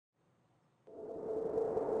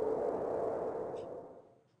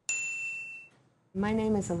My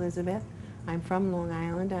name is Elizabeth. I'm from Long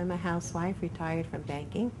Island. I'm a housewife retired from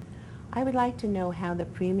banking. I would like to know how the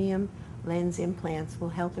premium lens implants will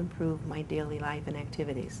help improve my daily life and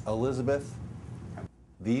activities. Elizabeth,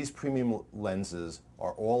 these premium lenses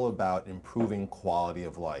are all about improving quality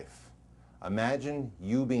of life. Imagine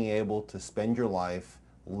you being able to spend your life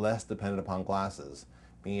less dependent upon glasses,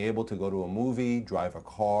 being able to go to a movie, drive a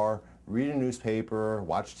car, read a newspaper,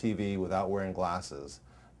 watch TV without wearing glasses.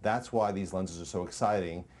 That's why these lenses are so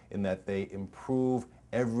exciting, in that they improve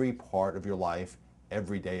every part of your life,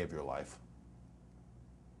 every day of your life.